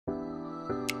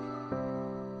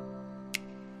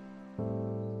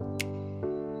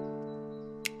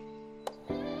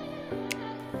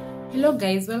Hello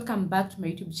guys, welcome back to my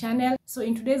YouTube channel. So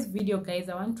in today's video guys,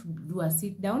 I want to do a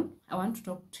sit down. I want to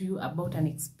talk to you about an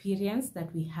experience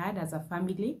that we had as a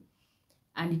family,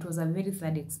 and it was a very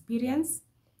sad experience.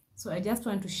 So I just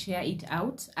want to share it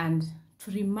out and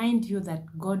to remind you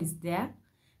that God is there.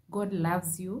 God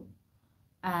loves you.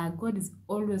 God is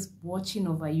always watching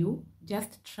over you.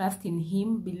 Just trust in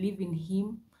Him, believe in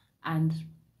Him, and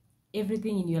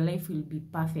everything in your life will be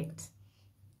perfect.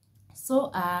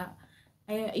 So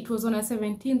it was on the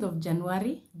 17th of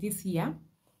January this year,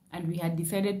 and we had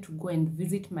decided to go and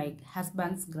visit my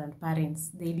husband's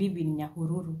grandparents. They live in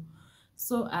Nyahururu.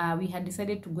 So we had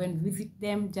decided to go and visit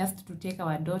them, just to take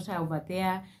our daughter over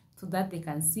there so that they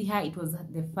can see her. It was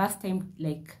the first time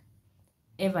like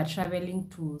ever traveling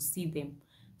to see them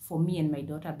for me and my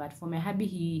daughter, but for my hubby,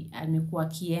 he amekuwa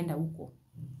kienda huko.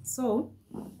 So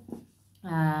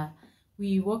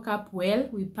we woke up well,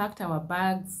 we packed our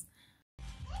bags.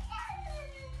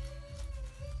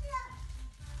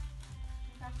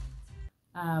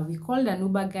 We called an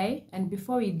Uber guy, and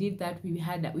before we did that,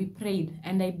 we prayed,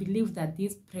 and I believe that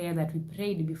this prayer that we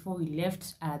prayed before we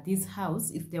left this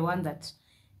house is the one that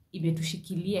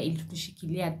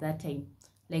ilitushikilia at that time.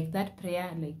 Like that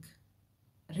prayer like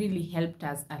really helped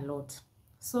us a lot.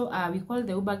 So we called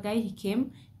the Uber guy. He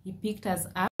came, he picked us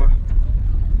up.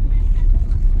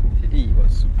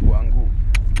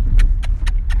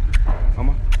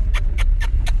 Mama.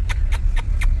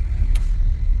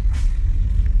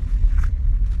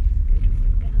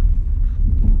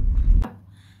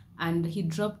 And he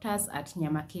dropped us at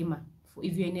Nyamakema.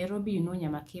 If you're in Nairobi, you know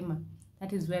Nyamakema.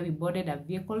 That is where we boarded a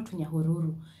vehicle to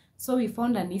Nyahururu. So we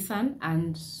found a Nissan,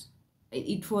 and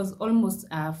it was almost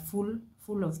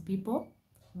full of people.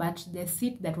 But the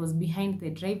seat that was behind the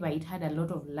driver, it had a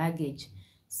lot of luggage.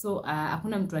 So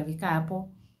hakuna mtu angekaa hapo.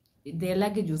 The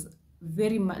luggage was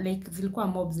very like zilikuwa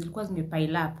mobs, zilikuwa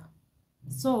zimepile up.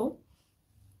 So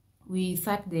we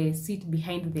sat the seat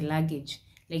behind the luggage,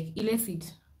 like ile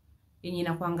seat yenye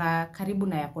inakuanga karibu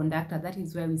na ya conductor. That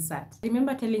is where we sat. I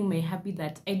remember telling my hubby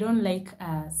that I don't like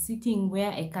sitting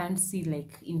where I can't see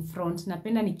like in front.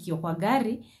 Napenda nikiwa kwa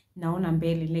gari naona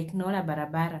mbele, like naona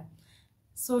barabara.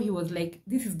 So he was like,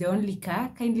 this is the only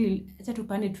car, kindly acha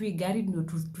tupande tu gari ndio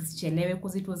tusichelewe,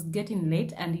 because it was getting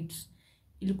late and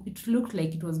it looked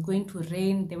like it was going to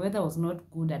rain. The weather was not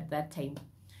good at that time.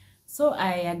 So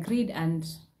I agreed, and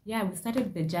yeah, we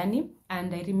started the journey.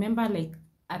 And I remember like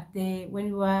when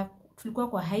we were tulikuwa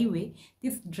kwa highway,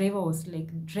 this driver was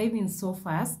like driving so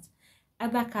fast.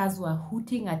 Other cars were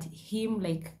hooting at him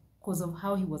like because of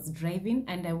how he was driving,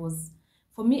 and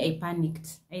for me, I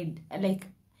panicked. Like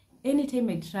anytime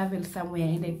I travel somewhere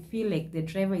and I feel like the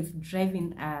driver is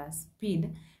driving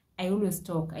speed, I always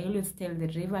talk. I always tell the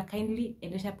driver, kindly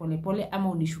endesha pole pole ama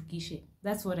unishukishe.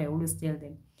 That's what I always tell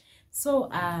them. So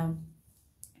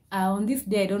on this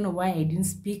day, I don't know why I didn't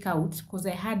speak out, because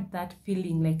I had that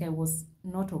feeling like I was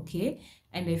not okay,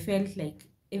 and I felt like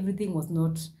everything was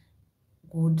not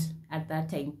good at that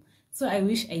time. So I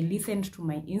wish I listened to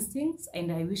my instincts,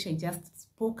 and I wish I just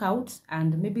spoke out,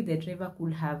 and maybe the driver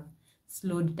could have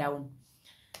slowed down.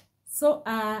 So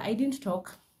I didn't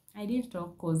talk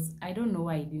because I don't know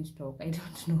why I didn't talk. I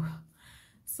don't know.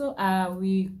 So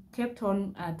we kept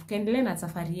on tukaendelea na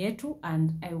safari yetu,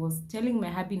 and I was telling my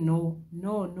hubby, no,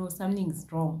 something is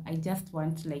wrong. I just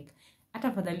want like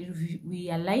atafadhali we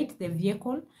alight the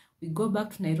vehicle, we go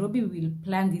back to Nairobi, we will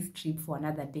plan this trip for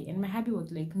another day. And my hubby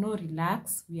was like, no,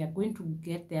 relax, we are going to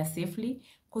get there safely,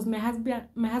 because my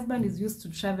husband is used to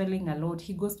traveling a lot.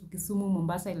 He goes to Kisumu,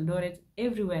 Mombasa, Eldoret,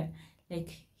 everywhere.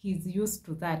 Like he's used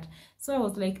to that. So I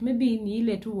was like, maybe ni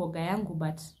ile tu woga yangu,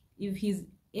 but if he's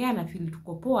na feel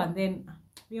tuko poa, and then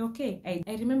we're okay. I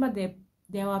remember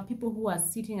there were people who were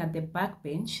sitting at the back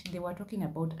bench. They were talking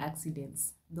about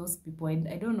accidents. Those people,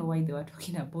 I don't know why they were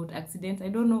talking about accidents. I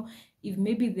don't know if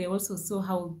maybe they also saw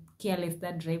how careless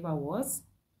that driver was.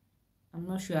 I'm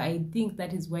not sure. I think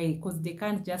that is why, because they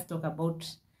can't just talk about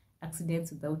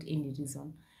accidents without any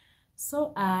reason.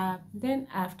 So then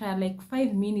after like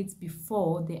 5 minutes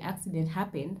before the accident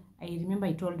happened, I remember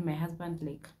I told my husband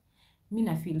like,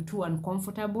 I feel too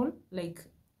uncomfortable, like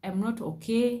I'm not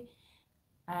okay.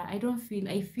 I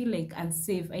feel like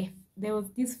unsafe. There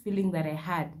was this feeling that I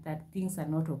had that things are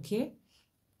not okay.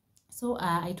 So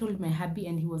I told my hubby,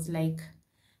 and he was like,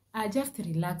 just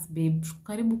relax babe,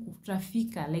 karibu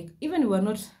kutrafika. Like even we were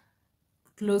not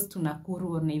close to Nakuru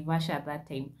or Naivasha at that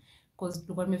time, because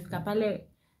tulikuwa tumefika pale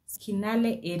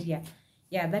Kinale area.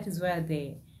 Yeah, that is where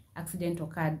the accident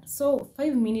occurred. So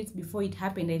 5 minutes before it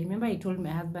happened, I remember I told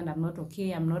my husband, I'm not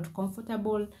okay, I'm not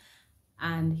comfortable.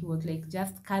 And he was like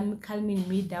just calming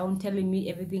me down, telling me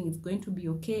everything is going to be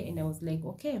okay. And I was like,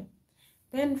 okay.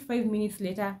 Then 5 minutes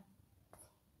later,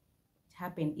 it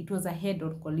happened. It was a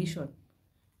head-on collision.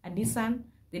 A Nissan,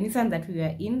 the Nissan that we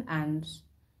were in, and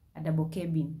a double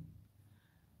cabin.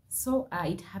 So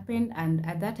it happened, and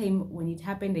at that time when it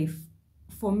happened,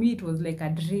 for me it was like a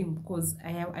dream, because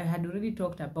I had already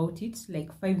talked about it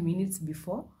like 5 minutes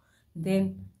before,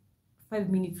 then 5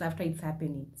 minutes after it's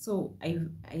happening. So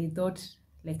I thought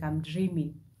like I'm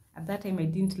dreaming. At that time I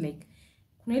didn't like,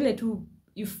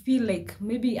 you feel like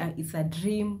maybe it's a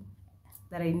dream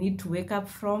that I need to wake up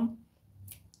from,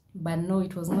 but no,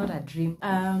 it was not a dream.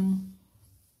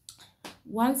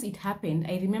 Once it happened,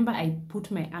 I remember I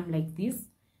put my arm like this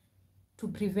to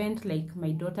prevent like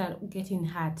my daughter getting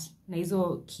hurt na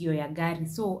hizo kio ya gari.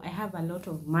 So I have a lot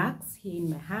of marks here in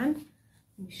my hand.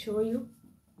 Let me show you.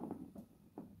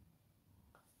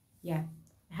 Yeah,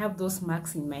 I have those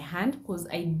marks in my hand because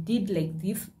I did like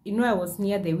this. You know, I was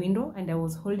near the window and I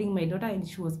was holding my daughter, and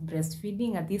she was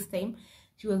breastfeeding at this time.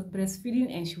 She was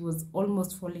breastfeeding and she was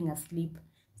almost falling asleep.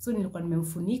 So nilikuwa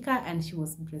nimemfunika and she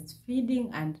was breastfeeding,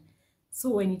 and so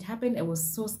when it happened, I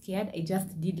was so scared. I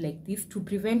just did like this to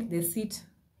prevent the seat,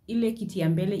 ile kiti ya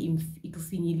mbele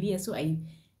itufinyilie. So I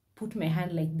put my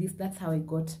hand like this. That's how I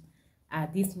got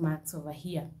these marks over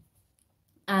here.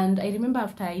 And I remember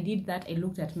after I did that, I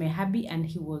looked at my hubby and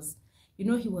he was, you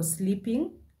know, he was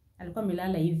sleeping. Alikuwa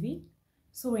amelala hivi.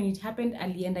 So when it happened,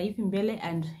 alienda hivi mbele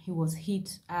and he was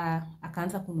hit.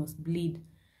 Akaanza kunosebleed.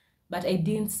 But I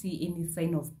didn't see any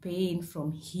sign of pain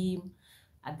from him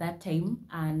at that time.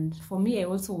 And for me, I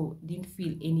also didn't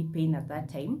feel any pain at that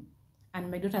time.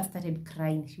 And my daughter started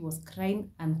crying. She was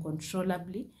crying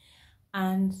uncontrollably.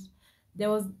 And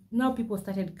now people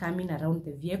started coming around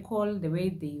the vehicle the way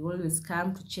they always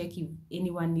come to check if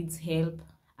anyone needs help.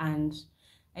 And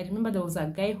I remember there was a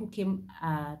guy who came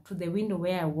to the window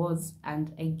where I was,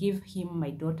 and I gave him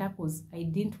my daughter because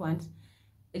I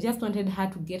just wanted her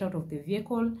to get out of the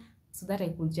vehicle so that I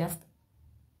could just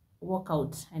walk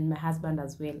out, and my husband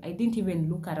as well. I didn't even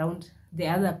look around the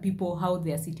other people, how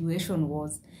their situation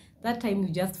was. That time you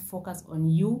just focus on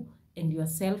you and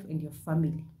yourself and your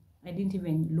family. I didn't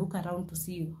even look around to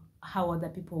see how other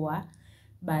people were.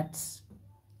 But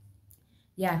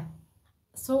yeah,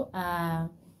 so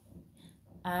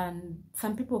and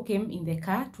some people came in the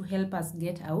car to help us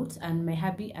get out, and my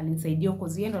hubby alinisaidia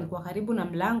because yeye ndo alikuwa karibu na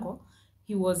mlango.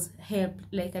 He was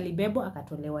helped, like alibebo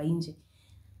akatolewa nje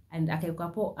and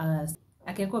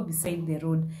akaekwa beside the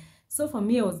road. So for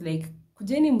me, I was like,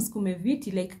 kujeni msukume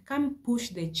viti, like come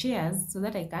push the chairs so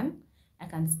that I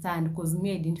can stand, because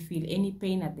me, I didn't feel any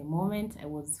pain at the moment. I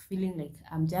was feeling like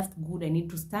I'm just good. I need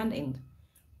to stand and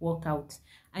walk out.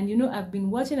 And you know, I've been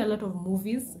watching a lot of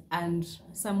movies, and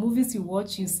some movies you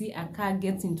watch, you see a car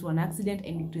gets into an accident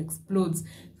and it explodes.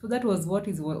 So that was what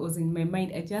was in my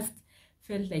mind. I just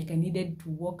felt like I needed to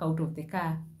walk out of the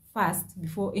car fast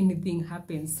before anything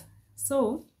happens.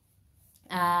 So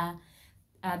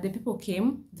the people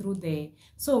came through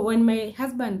so when my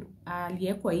husband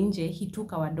aliyekwa nje, he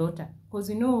took our daughter, because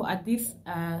you know, at this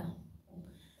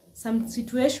some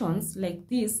situations like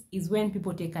this is when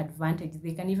people take advantage.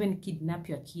 They can even kidnap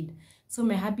your kid. So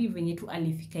my hubby venye tu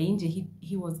alifika nje,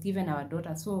 he was given our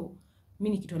daughter. So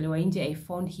mimi nikitolewa nje, I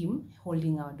found him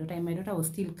holding our daughter, and my daughter was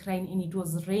still crying, and it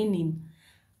was raining.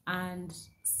 And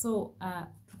so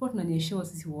tulikuwa tunanyeshewa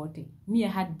sisi wote. Me, I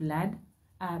had blood.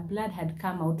 Blood had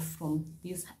come out from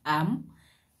this arm.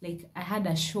 Like I had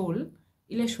a shawl.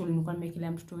 Ile shawl nilikuwa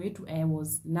nimekelea mtoto wetu. I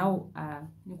was now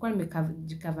nilikuwa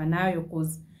nimejikava nayo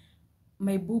because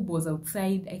my boob was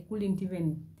outside. I couldn't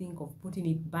even think of putting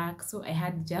it back. So I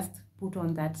had just put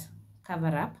on that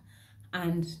cover up,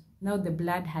 and now the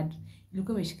blood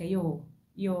ilikuwa imeshika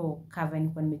hiyo cover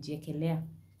nilikuwa nimejiekelea.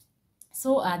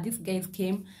 So these guys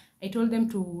came. I told them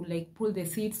to like pull the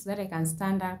seats so that I can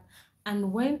stand up.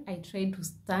 And when I tried to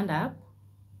stand up,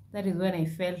 that is when I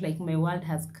felt like my world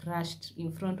has crashed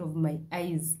in front of my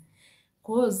eyes.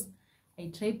 Because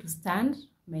I tried to stand,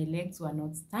 my legs were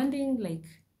not standing.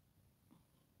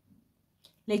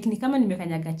 Like ni kama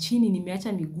nimekanyaga chini,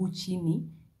 nimeacha miguu chini,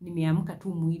 nimeamka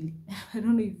tu mwili. I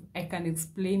don't know if I can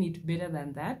explain it better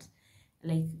than that.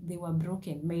 Like they were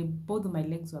broken. Both of my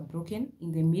legs were broken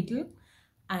in the middle,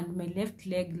 and my left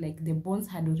leg, like the bones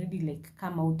had already like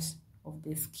come out of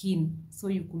the skin, so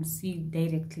you could see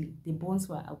directly the bones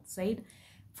were outside.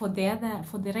 For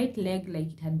the right leg,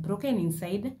 like it had broken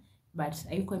inside, but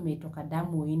haikuwa imetoka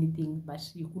damu or anything, but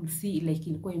you could see like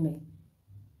ilikuwa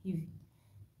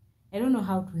I don't know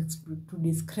how to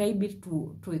describe it,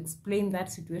 to explain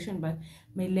that situation, but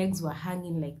my legs were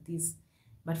hanging like this.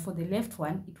 But for the left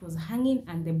one, it was hanging,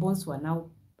 and the bones were now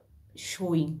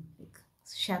showing, like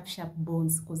sharp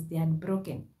bones, because they had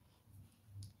broken.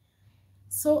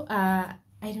 So I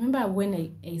remember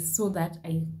when I saw that,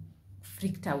 I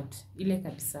freaked out ile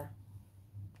kabisa.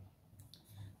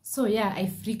 So yeah, I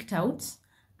freaked out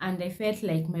and I felt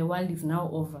like my world is now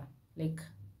over. Like,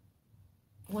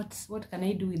 what can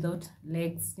I do without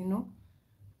legs, you know?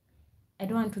 I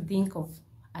don't want to think of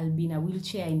I'll be in a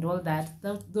wheelchair and all that.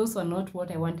 Those are not what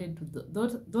I wanted to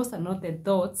do. Those are not the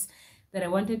thoughts that I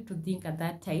wanted to think at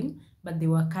that time, but they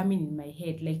were coming in my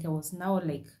head. Like, I was now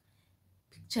like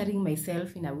picturing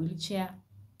myself in a wheelchair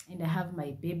and I have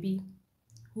my baby.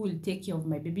 Who will take care of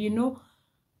my baby? You know,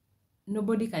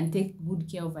 nobody can take good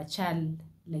care of a child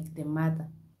like the mother.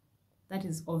 That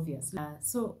is obvious.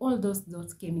 So all those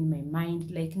thoughts came in my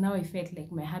mind. Like, now I felt like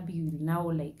my hubby will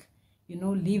now, like, you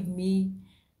know, leave me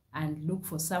and look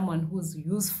for someone who's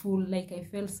useful. Like, I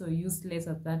felt so useless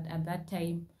at that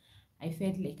time. I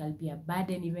felt like I'll be a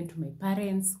burden even to my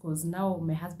parents, because now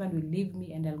my husband will leave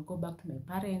me and I'll go back to my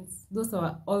parents. Those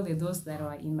are all the thoughts that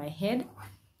were in my head.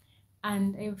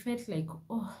 And I felt like,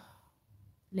 oh,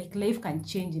 like life can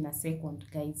change in a second,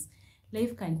 guys.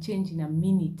 Life can change in a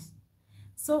minute.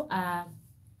 So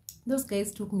those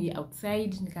guys took me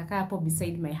outside, nikakaa hapo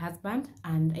beside my husband,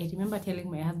 and I remember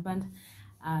telling my husband,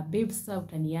 babe, sasa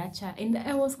utaniacha. And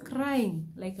I was crying,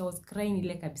 like I was crying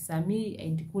ile kabisa. Me,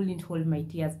 I couldn't hold my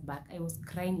tears back. I was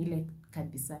crying ile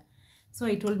kabisa. So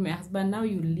I told my husband, now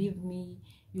you leave me,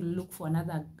 you look for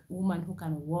another woman who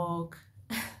can walk.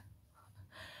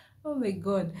 Oh my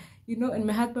God, you know, and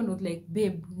my husband was like,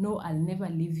 babe, no, I'll never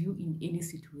leave you in any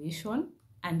situation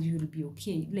and you'll be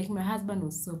okay. Like, my husband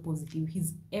was so positive.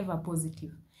 He's ever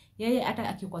positive. Yeye hata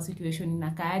akikuwa situation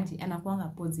inakaaji anakuanga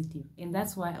positive. And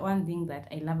that's why one thing that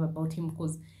I love about him,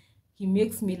 because he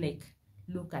makes me like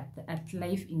look at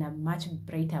life in a much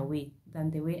brighter way than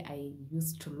the way I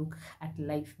used to look at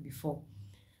life before.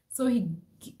 So he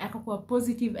akakuwa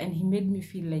positive and he made me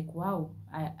feel like, wow,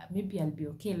 maybe I'll be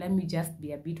okay. Let me just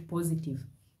be a bit positive.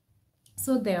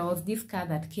 So there was this car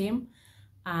that came,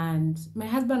 and my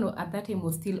husband at that time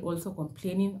was still also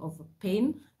complaining of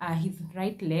pain. His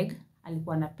right leg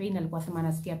alikuwa na pain, alikuwa sema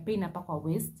anasikia pain hapa kwa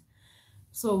waist.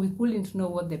 So we couldn't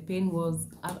know what the pain was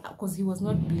because he was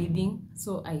not bleeding.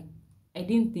 So I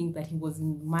didn't think that he was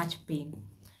in much pain.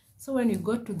 So when we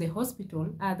got to the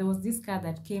hospital, there was this car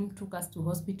that came, took us to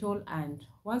hospital, and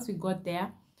once we got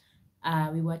there,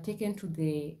 we were taken to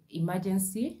the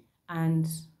emergency, and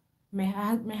my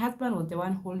husband was the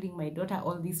one holding my daughter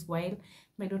all this while.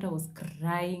 My daughter was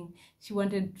crying. She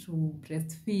wanted to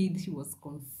breastfeed. She was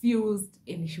confused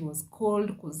and she was cold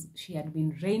because she had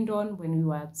been rained on when we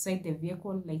were outside the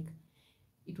vehicle. Like,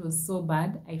 it was so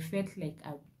bad. I felt like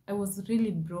I was really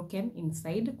broken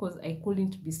inside because I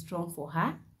couldn't be strong for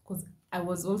her, because I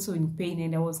was also in pain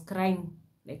and I was crying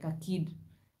like a kid.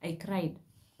 I cried.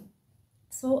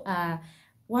 So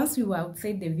once we were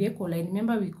outside the vehicle, I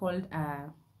remember we called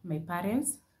my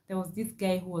parents. There was this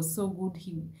guy who was so good.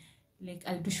 He like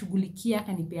alitushughulikia,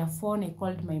 akanipea phone. I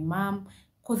called my mom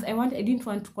because I didn't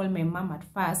want to call my mom at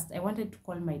first. I wanted to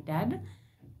call my dad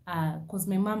because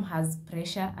my mom has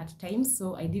pressure at times,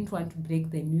 so I didn't want to break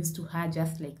the news to her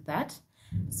just like that.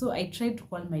 So I tried to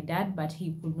call my dad, but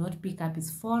he could not pick up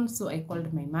his phone. So I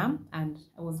called my mom and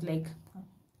I was like,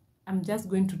 I'm just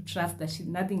going to trust that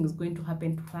nothing is going to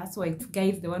happen to her. So this guy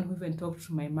is the one who even talked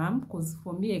to my mom, because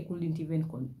for me, I couldn't even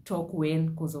talk well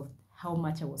because of how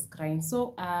much I was crying.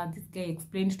 So this guy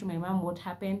explained to my mom what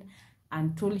happened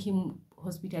and told him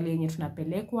hospital yenye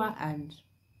tunapelekwa, and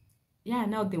yeah,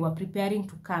 now they were preparing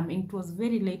to come. And it was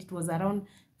very late. It was around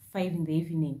 5 in the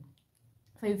evening,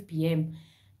 5 p.m.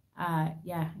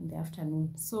 Yeah, in the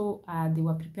afternoon. So they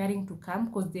were preparing to come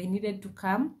because they needed to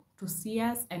come to see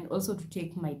us and also to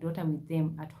take my daughter with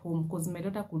them at home, because my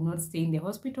daughter could not stay in the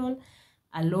hospital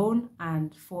alone,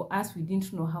 and for us, we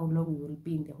didn't know how long we will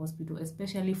be in the hospital,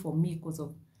 especially for me because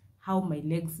of how my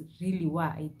legs really were.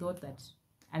 I thought that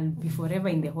I'll be forever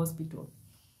in the hospital.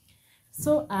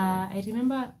 So I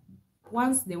remember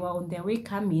once they were on their way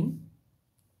coming,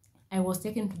 I was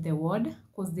taken to the ward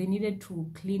because they needed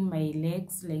to clean my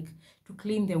legs, like to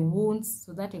clean the wounds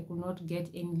so that I could not get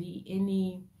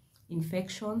any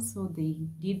infections. So they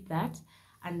did that,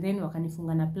 and then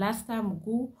wakanifunga na plaster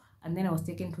mguu, and then I was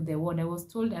taken to the ward. I was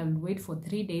told I would wait for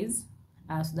 3 days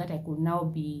so that I could now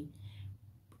be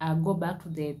go back to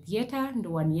the theater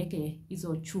ndo wanieke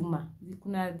hizo chuma.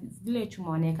 Kuna zile chuma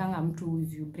wanaekanga mtu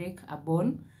if you break a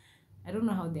bone. I don't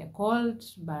know how they're called,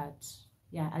 but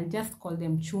yeah, I'll just call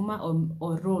them chuma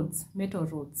or rods, metal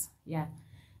rods. Yeah.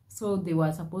 So they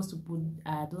were supposed to put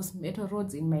those metal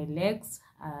rods in my legs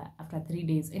after 3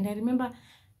 days. And I remember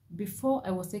before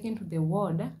I was taken to the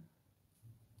ward,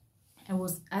 I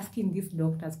was asking these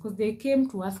doctors, because they came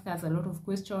to ask us a lot of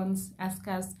questions,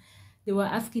 they were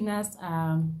asking us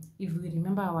if we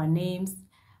remember our names,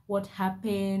 what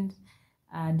happened,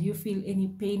 do you feel any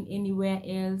pain anywhere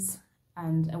else?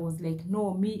 And I was like,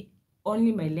 no, me,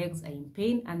 only my legs are in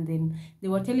pain. And then they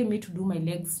were telling me to do my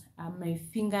legs, my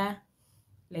finger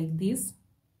like this,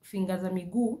 fingers and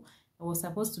miguu. I was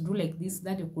supposed to do like this,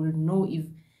 that you could know if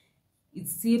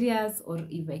it's serious or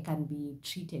if I can be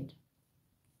treated.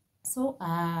 So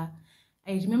I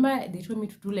remember they told me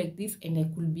to do like this, and I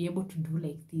could be able to do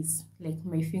like this, like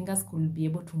my fingers could be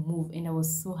able to move, and I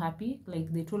was so happy.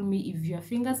 Like they told me, if your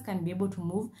fingers can be able to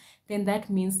move, then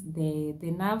that means the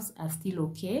nerves are still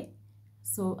okay.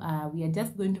 So we are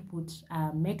just going to put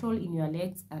metal in your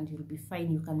legs and you'll be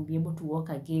fine. You can be able to walk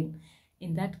again.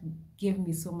 And that gave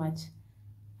me so much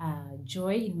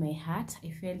joy in my heart. I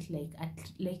felt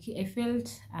I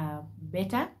felt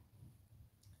better.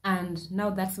 And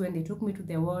now that's when they took me to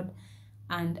the ward.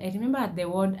 And I remember at the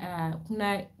ward,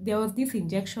 there was this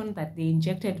injection that they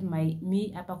injected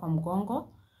me hapa kwa mgongo,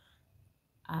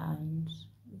 and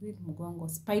mgongo,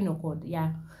 spinal cord,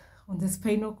 yeah, on the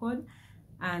spinal cord.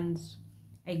 And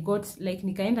I got like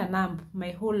nikaenda numb,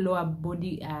 my whole lower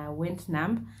body went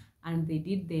numb, and they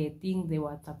did the thing they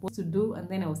were supposed to do, and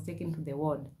then I was taken to the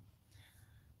ward.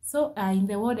 So in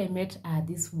the ward I met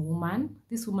this woman.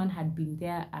 This woman had been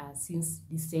there since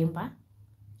December.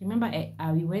 Remember,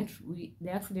 the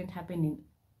accident happened in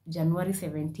January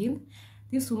 17th.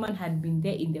 This woman had been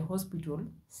there in the hospital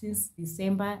since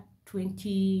December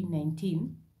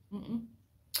 2019.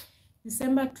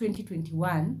 December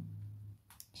 2021,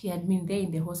 she had been there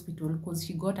in the hospital because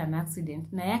she got an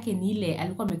accident. Na yake ni ile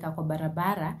alikuwa amekaa kwa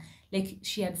barabara, like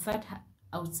she had sat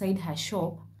outside her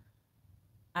shop,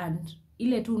 and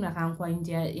ile tu unakaa kwa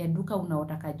nje ya duka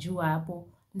unaotaka jua hapo,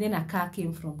 then a car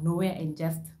came from nowhere and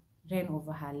just ran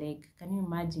over her leg. Can you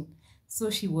imagine? So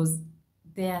she was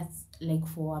there like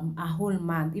for a whole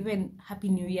month. Even Happy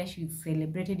New Year, she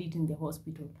celebrated it in the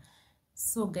hospital.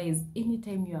 So guys,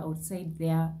 anytime you're outside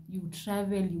there, you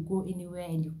travel, you go anywhere,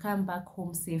 and you come back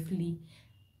home safely,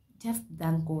 just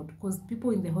thank God, because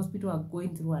people in the hospital are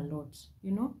going through a lot,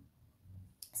 you know.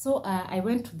 So I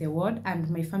went to the ward, and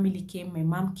my family came. My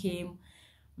mom came,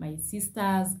 my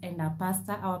sisters, and our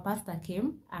pastor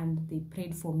came, and they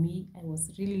prayed for me. I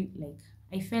was really like,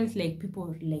 I felt like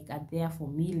people like are there for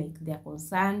me, like they're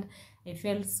concerned. I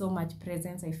felt so much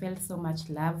presence. I felt so much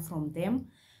love from them.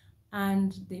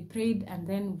 And they prayed, and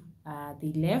then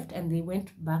they left, and they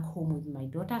went back home with my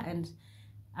daughter. And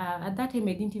at that time,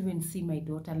 I didn't even see my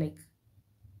daughter. Like,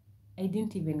 I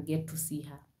didn't even get to see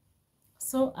her.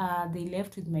 So they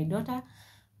left with my daughter.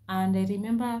 And I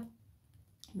remember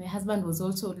my husband was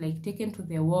also like taken to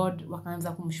the ward,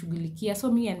 wakaanza kumshughulikia.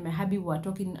 So me and my hubby were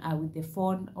talking with the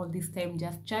phone all this time,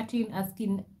 just chatting,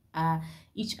 asking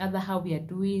each other how we are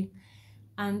doing.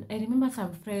 And I remember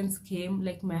some friends came,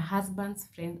 like my husband's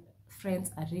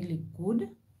friends are really good.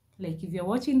 Like if you're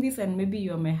watching this and maybe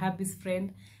you're my hubby's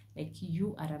friend, like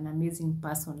you are an amazing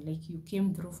person. Like you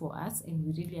came through for us, and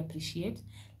we really appreciate.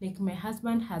 Like my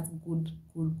husband has good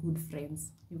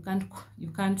friends. You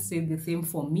can't say the same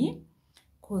for me,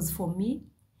 because for me,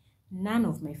 none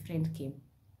of my friends came.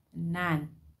 None.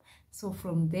 So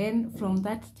from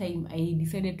that time, I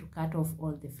decided to cut off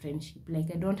all the friendship.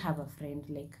 Like I don't have a friend.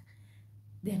 Like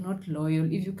they're not loyal.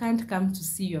 If you can't come to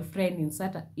see your friend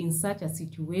in such a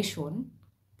situation,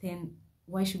 then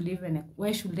why should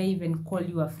I even call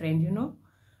you a friend, you know?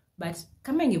 But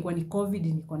kama ingekuwa ni COVID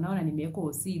niko nao na nimeweka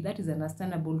OC, that is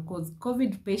understandable, because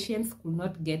COVID patients could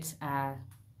not get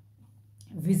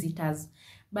visitors.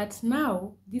 But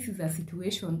now this is a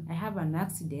situation, I have an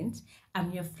accident,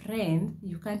 I'm your friend,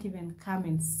 you can't even come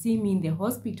and see me in the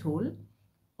hospital,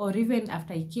 or even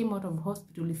after I came out of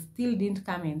hospital, you still didn't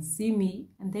come and see me,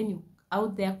 and then you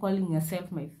out there calling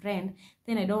yourself my friend,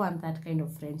 then I don't want that kind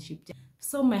of friendship.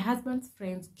 So my husband's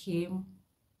friends came,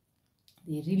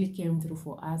 they really came through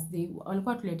for us. They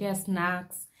walikuwa tuletea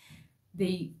snacks.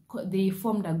 They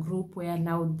formed a group where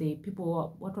now the people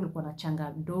watu walikuwa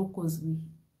wanachanga do, because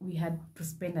we had to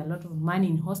spend a lot of money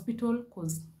in hospital,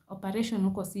 because operation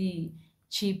huko si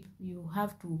cheap. You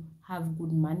have to have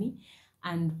good money,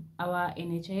 and our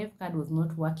NHIF card was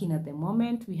not working at the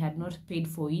moment. We had not paid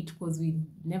for it because we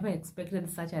never expected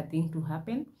such a thing to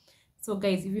happen. So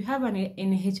guys, if you have an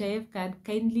NHIF card,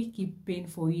 kindly keep paying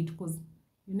for it, because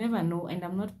you never know. And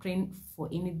I'm not praying for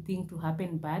anything to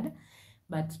happen bad,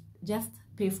 but just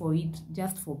pay for it,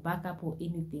 just for backup or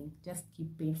anything. Just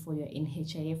keep paying for your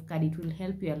NHIF card. It will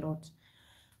help you a lot.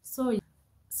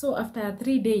 So after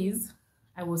 3 days,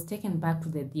 I was taken back to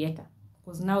the theater,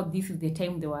 because now this is the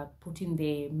time they were putting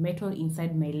the metal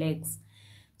inside my legs.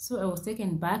 So I was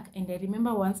taken back, and I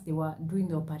remember once they were doing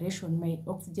the operation, my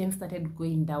oxygen started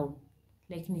going down.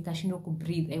 Like nikashindwa ku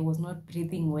breathe. I was not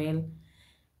breathing well.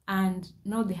 And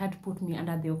now they had to put me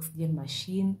under the oxygen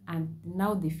machine, and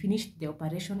now they finished the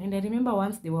operation. And I remember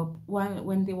once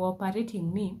when they were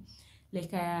operating me,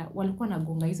 like walikuwa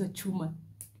nagonga hizo chuma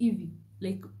hivi,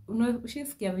 like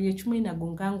ushisikia vile chuma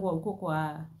inagongangwa huko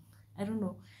kwa, I don't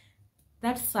know,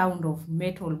 that sound of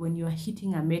metal when you are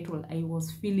hitting a metal. I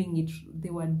was feeling it.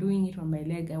 They were doing it on my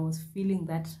leg. I was feeling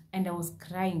that, and I was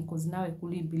crying because now I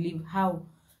couldn't believe how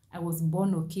I was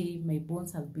born okay. My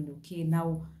bones have been okay.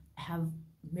 Now I have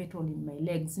metal in my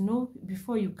legs. You know,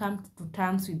 before you come to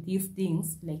terms with these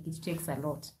things, like it takes a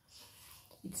lot.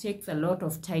 It takes a lot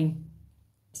of time.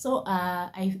 So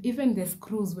even the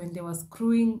screws, when they were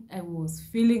screwing, I was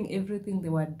feeling everything they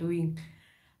were doing,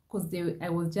 because I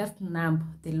was just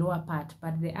numb, the lower part,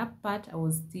 but the upper part I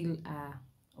was still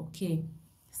okay.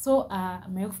 So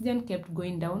my oxygen kept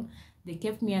going down. They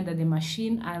kept me under the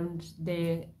machine, and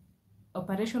the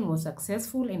operation was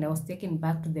successful, and I was taken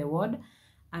back to the ward.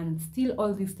 And still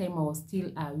all this time I was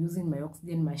still using my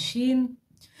oxygen machine.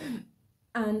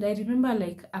 And I remember,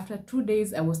 like, after 2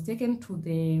 days I was taken to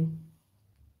the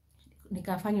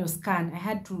nikafanyo scan.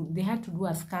 They had to do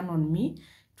a scan on me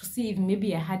to see if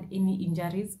maybe I had any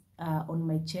injuries on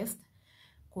my chest,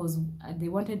 because they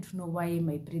wanted to know why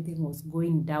my breathing was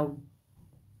going down.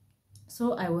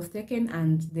 So I was taken,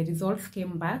 and the results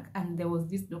came back, and there was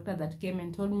this doctor that came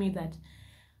and told me that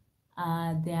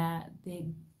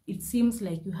it seems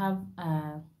like you have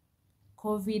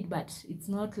COVID, but it's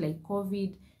not like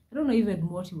COVID. I don't know even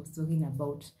what he was talking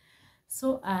about.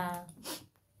 So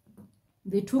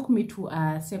they took me to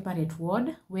a separate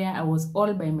ward where I was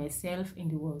all by myself,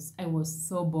 and I was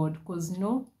so bored, because, you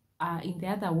know, in the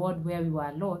other ward where we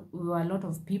were a lot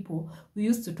of people, we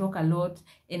used to talk a lot,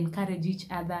 encourage each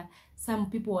other.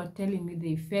 Some people were telling me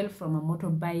they fell from a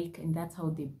motorbike, and that's how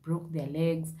they broke their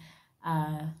legs.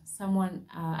 And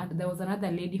there was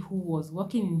another lady who was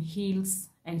walking in heels,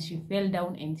 and she fell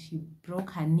down and she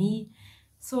broke her knee.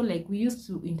 So, like, we used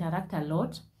to interact a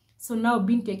lot. So now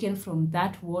being taken from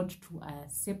that ward to a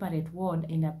separate ward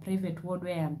and a private ward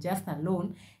where I'm just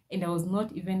alone, and I was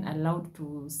not even allowed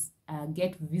to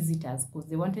get visitors, because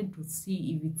they wanted to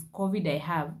see if it's COVID I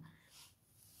have.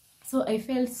 So I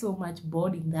felt so much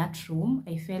bored in that room.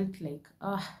 I felt like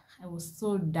I was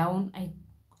so down.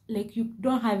 Like, you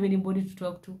don't have anybody to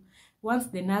talk to. Once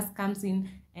the nurse comes in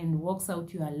and walks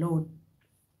out, you're alone.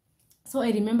 So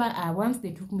I remember once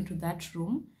they took me to that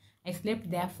room, I slept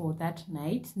there for that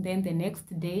night. Then the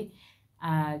next day,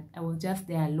 I was just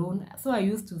there alone. So I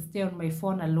used to stay on my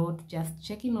phone a lot, just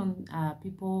checking on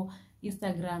people,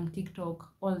 Instagram,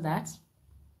 TikTok, all that.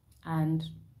 And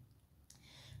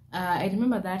I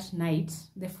remember that night,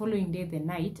 the following day, the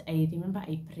night, I remember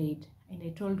I prayed, and I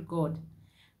told God,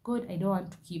 I don't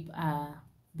want to keep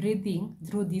breathing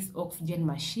through this oxygen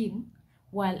machine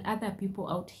while other people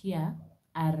out here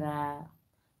are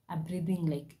breathing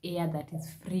like air that is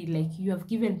free. Like, you have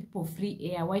given people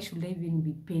free air. Why should I even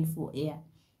be paying for air?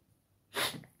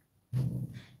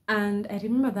 And I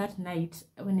remember that night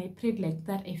when I prayed like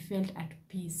that, I felt at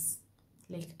peace.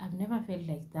 Like, I've never felt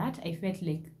like that. I felt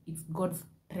like it's God's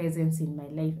presence in my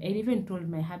life. I even told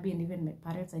my hubby and even my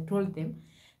parents, I told them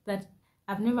that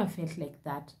I've never felt like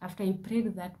that. After I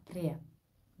prayed that prayer,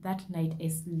 that night I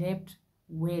slept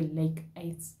well. Like,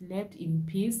 I slept in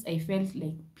peace. I felt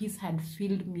like peace had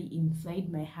filled me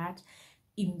inside my heart.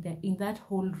 In that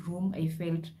whole room, I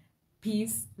felt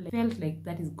peace. I felt like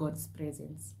that is God's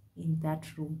presence in that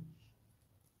room.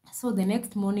 So the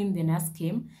next morning, the nurse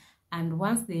came, and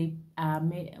once they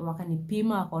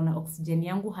wakanipima, wakaona oxygen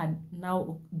yangu had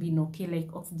now been okay. Like,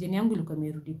 oxygen yangu ilikuwa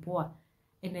imerudi poa.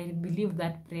 And I believe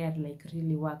that prayer like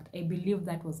really worked. I believe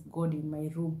that was God in my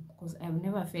room, because I've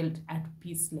never felt at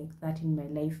peace like that in my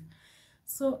life.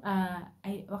 So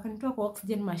I wakanitoa kwa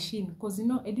oxygen machine, because, you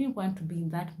know, I didn't want to be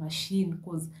in that machine,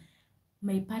 because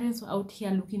my parents were out here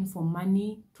looking for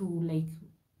money to like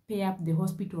pay up the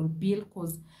hospital bill,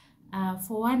 because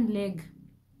for one leg,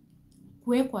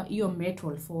 kuwekwa hiyo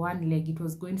metal for one leg, it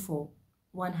was going for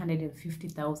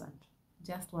 150,000,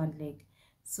 just one leg.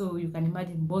 So you can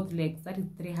imagine both legs, that is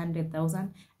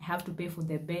 300,000. I have to pay for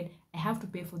the bed. I have to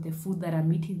pay for the food that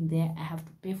I'm eating there. I have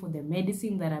to pay for the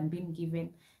medicine that I'm being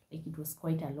given. Like, it was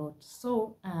quite a lot.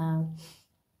 So,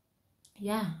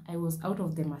 yeah, I was out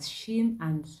of the machine.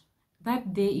 And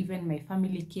that day, even my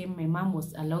family came. My mom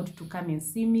was allowed to come and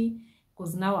see me,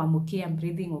 because now I'm okay. I'm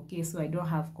breathing okay. So I don't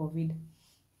have COVID.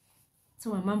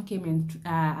 So my mom came and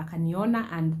akaniona,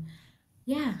 and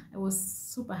yeah, I was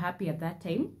super happy at that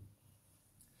time.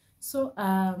 So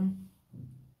I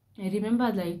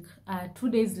remember like 2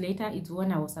 days later, it's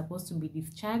when I was supposed to be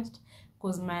discharged,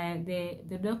 because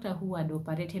the doctor who had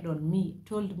operated on me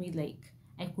told me like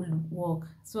I could walk.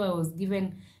 So I was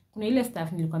given kuna ile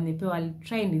stuff nilikuwa nimepewa. I'll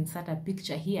try and insert a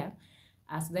picture here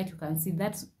so that you can see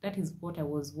that is what I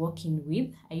was walking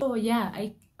with. So yeah,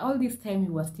 all this time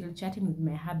we were still chatting with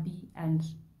my hubby, and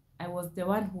I was the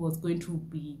one who was going to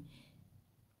be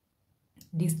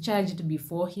discharged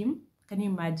before him. Can you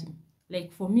imagine?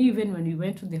 Like for me, even when we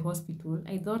went to the hospital,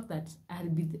 I thought that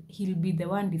he'll be the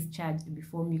one discharged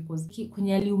before me, because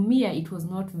kwenye aliumia, it was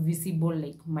not visible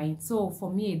like mine. So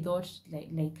for me, I thought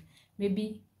like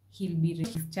maybe he'll be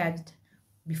discharged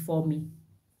before me.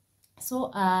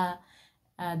 So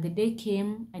the day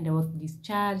came and I was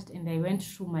discharged, and I went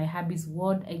to my hubby's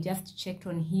ward. I just checked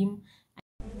on him.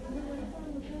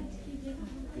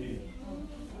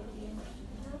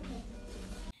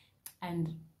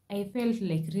 And I felt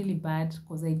like really bad,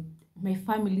 because my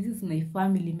family, this is my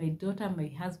family, my daughter, my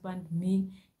husband,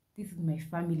 me, this is my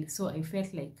family. So I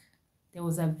felt like there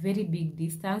was a very big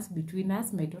distance between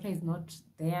us. My daughter is not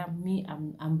there, me,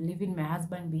 I'm leaving my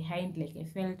husband behind. Like I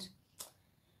felt,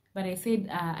 but I said,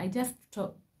 I just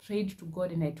prayed to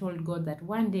God, and I told God that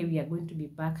one day we are going to be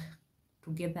back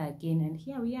together again, and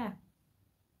here we are.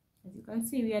 As you can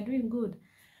see, we are doing good.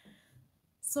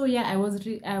 So yeah,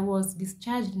 I was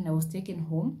discharged and I was taken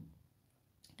home.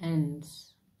 And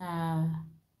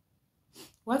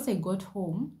once I got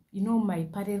home, you know, my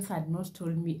parents had not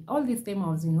told me. All this time I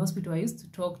was in hospital, I used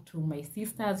to talk to my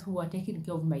sisters who were taking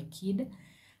care of my kid,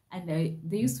 and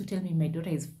they used to tell me my daughter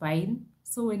is fine.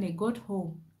 So when I got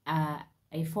home,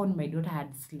 I found my daughter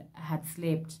had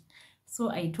slept. So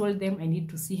I told them I need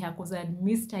to see her, because I had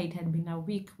missed her. It had been a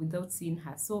week without seeing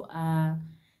her. So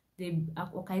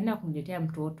wakaenda kumletea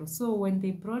mtoto. So when they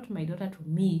brought my daughter to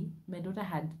me, my daughter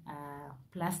had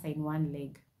plaster in one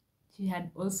leg. She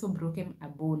had also broken a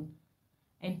bone,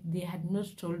 and they had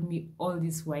not told me all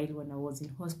this while when I was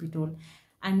in hospital.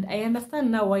 And I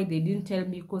understand now why they didn't tell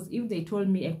me, because if they told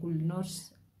me, I could not,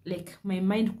 like my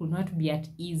mind could not be at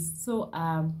ease. So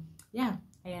yeah,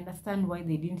 I understand why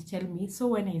they didn't tell me. So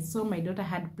when I saw my daughter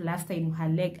had plaster in her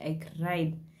leg, I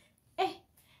cried.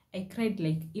 I cried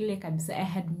like ile kabisa. I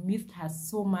had missed her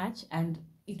so much, and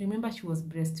I remember she was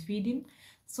breastfeeding.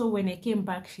 So when I came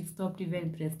back, she stopped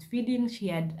even breastfeeding. She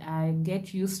had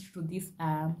get used to this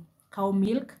cow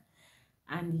milk,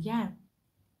 and yeah,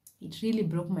 it really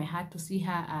broke my heart to see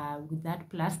her with that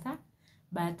plaster.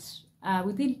 But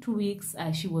within 2 weeks,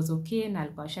 she was okay, na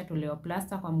alikuwa shatolewa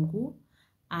plaster kwa mguu.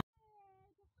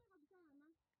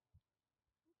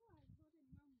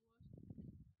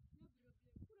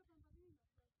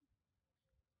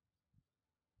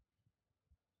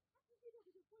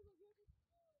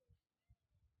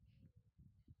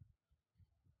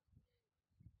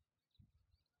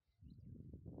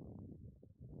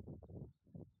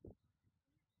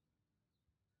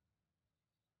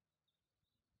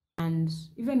 And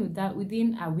even with that,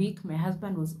 within a week, my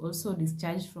husband was also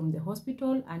discharged from the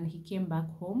hospital, and he came back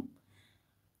home.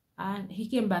 And he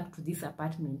came back to this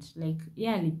apartment. Like,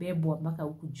 yeah, alibebwa mpaka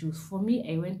huku juu. For me,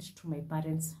 I went to my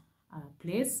parents'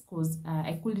 place, because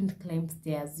I couldn't climb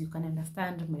stairs. You can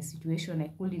understand my situation. I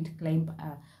couldn't climb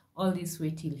all this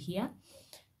way till here.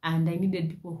 And I needed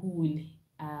people who will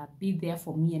be there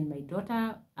for me and my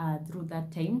daughter through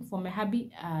that time. For my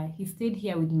hubby, he stayed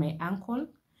here with my uncle.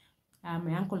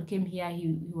 My uncle came here.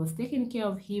 He was taking care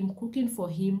of him, cooking for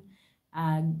him,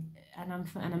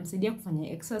 anamsaidia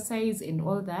kufanya exercise and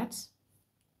all that.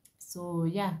 So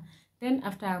yeah, then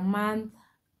after a month,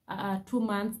 2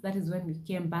 months, that is when we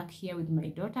came back here with my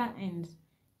daughter. And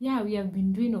yeah, we have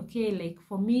been doing okay. Like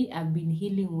for me, I've been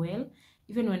healing well.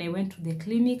 Even when I went to the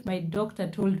clinic, my doctor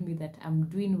told me that I'm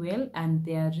doing well, and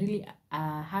they are really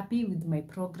happy with my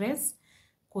progress.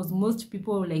 Because most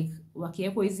people, like,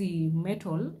 wakieko hizi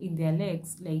metal in their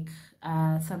legs, like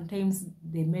sometimes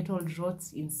the metal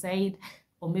rots inside,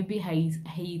 or maybe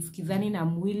haisikizani na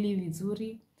mwili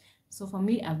vizuri. So for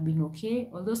me, I've been okay,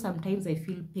 although sometimes I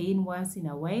feel pain once in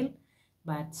a while,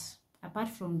 but apart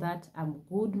from that, I'm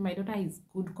good. My daughter is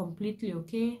good, completely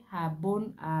okay. Her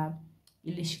bone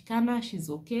ilishikana, she's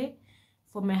okay.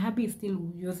 For my hubby, is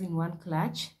still using one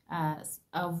clutch.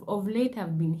 Of late,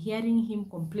 I've been hearing him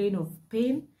complain of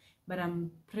pain, but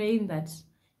I'm praying that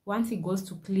once he goes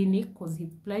to clinic, because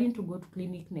he's planning to go to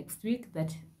clinic next week,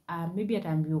 that maybe at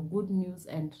I'm your good news,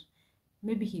 and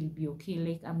maybe he'll be okay.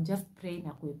 Like, I'm just praying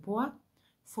akue poa.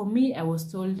 For me, I was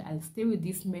told I'll stay with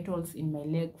these metals in my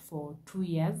leg for 2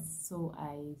 years, so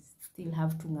I still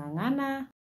have to ngangana.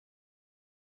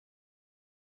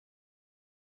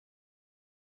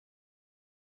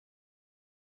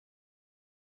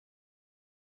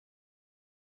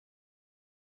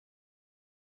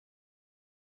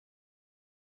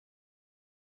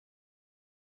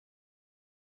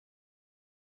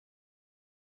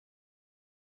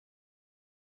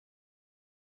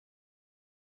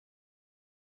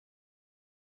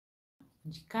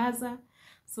 kujikaza.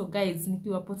 So guys,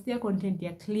 nikiwapostia content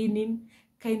ya cleaning,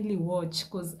 kindly watch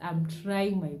because I'm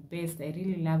trying my best. I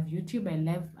really love YouTube.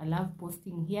 I love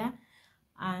posting here,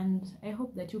 and I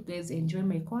hope that you guys enjoy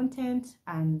my content.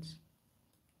 And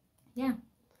yeah,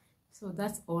 so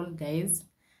that's all guys.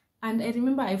 And I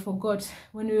remember I forgot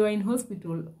when we were in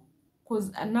hospital,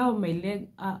 because now my leg,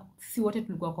 si wote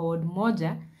tulikuwa kwa ward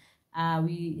moja,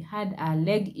 we had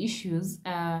leg issues.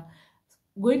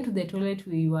 Going to the toilet,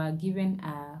 we were given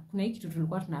kuna hiki kitu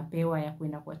tulikuwa tunapewa ya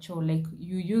kwenda kwa choo, like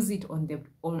you use it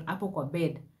on hapo kwa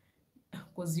bed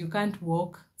because you can't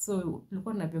walk, so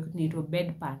tulikuwa tunapewa kitu inaitwa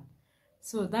bedpan.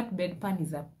 So that bedpan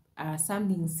is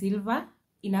something silver,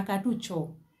 inakaa tu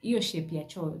choo, hiyo shape ya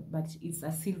choo, but it's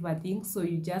a silver thing. So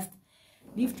you just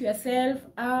lift yourself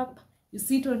up, you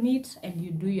sit on it, and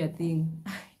you do your thing.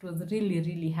 It was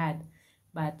really hard,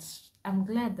 but I'm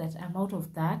glad that I'm out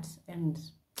of that, and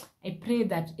I pray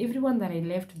that everyone that I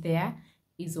left there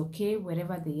is okay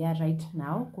wherever they are right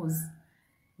now, because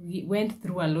we went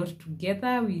through a lot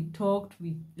together. We talked,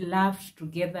 we laughed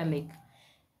together, like,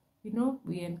 you know,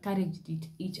 we encouraged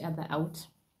each other out.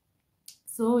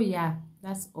 So yeah,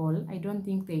 that's all. I don't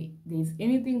think there's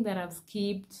anything that I've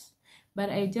skipped,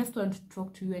 but I just want to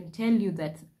talk to you and tell you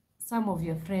that some of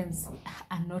your friends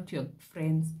are not your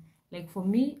friends. Like for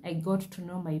me, I got to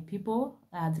know my people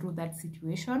through that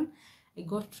situation. I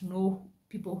got to know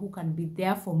people who can be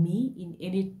there for me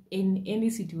in any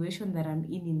situation that I'm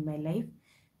in my life.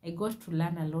 I got to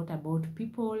learn a lot about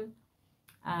people,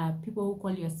 people who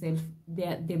call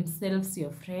themselves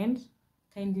your friend.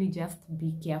 Kindly just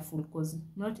be careful, because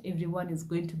not everyone is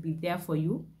going to be there for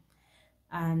you.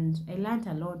 And I learned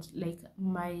a lot, like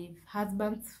my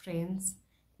husband's friends,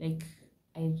 like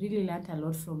I really learned a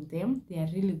lot from them. They are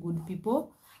really good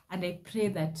people, and I pray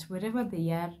that wherever they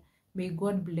are, may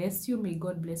God bless you, may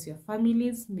God bless your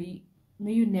families, may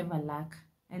you never lack.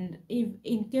 And if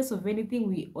in case of anything,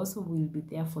 we also will be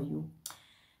there for you.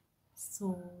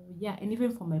 So yeah, and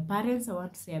even for my parents, I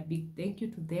want to say a big thank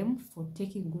you to them for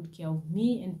taking good care of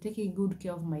me and taking good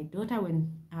care of my daughter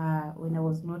when I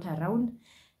was not around,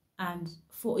 and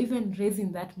for even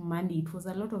raising that money. It was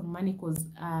a lot of money, because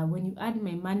when you add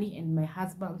my money and my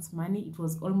husband's money, it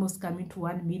was almost coming to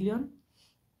 1 million,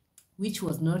 which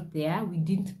was not there. We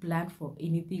didn't plan for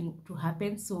anything to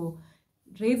happen, so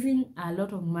raising a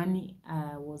lot of money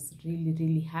was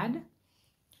really hard.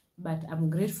 But I'm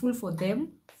grateful for them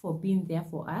for being there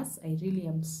for us. I really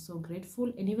am so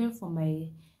grateful. And even for my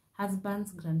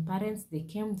husband's grandparents, they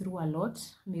came through a lot.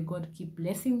 May God keep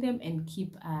blessing them and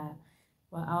keep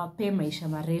our pay maisha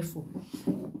marefu.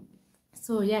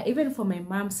 So yeah, even for my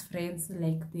mom's friends,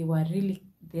 like they were really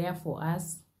there for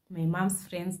us. My mom's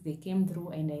friends, they came through,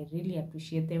 and I really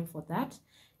appreciate them for that.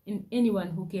 And anyone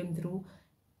who came through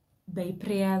by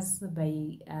prayers,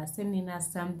 by sending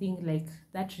us something, like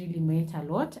that really meant a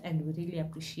lot, and we really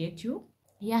appreciate you.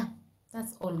 Yeah,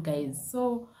 that's all guys.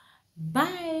 So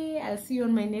bye, I'll see you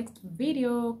on my next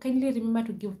video. Kindly remember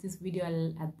to give this video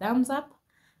a thumbs up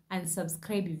and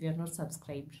subscribe if you're not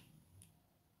subscribed.